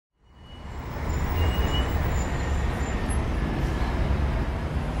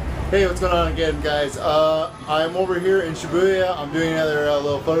Hey, what's going on again, guys? I'm over here in Shibuya. I'm doing another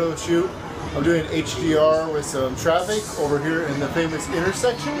little photo shoot. I'm doing HDR with some traffic over here in the famous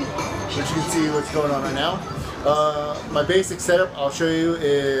intersection, which you can see what's going on right now. My basic setup I'll show you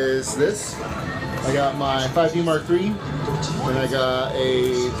is this. I got my 5D Mark III, and I got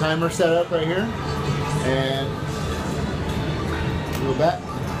a timer set up right here, and go back,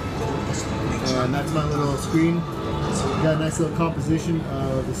 and that's my little screen. Got a nice little composition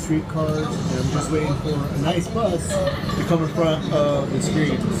of the street cars, and I'm just waiting for a nice bus to come in front of the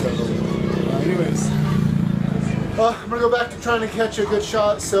screen. So, anyways, I'm gonna go back to trying to catch a good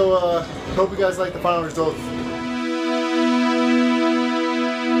shot. So, hope you guys like the final result.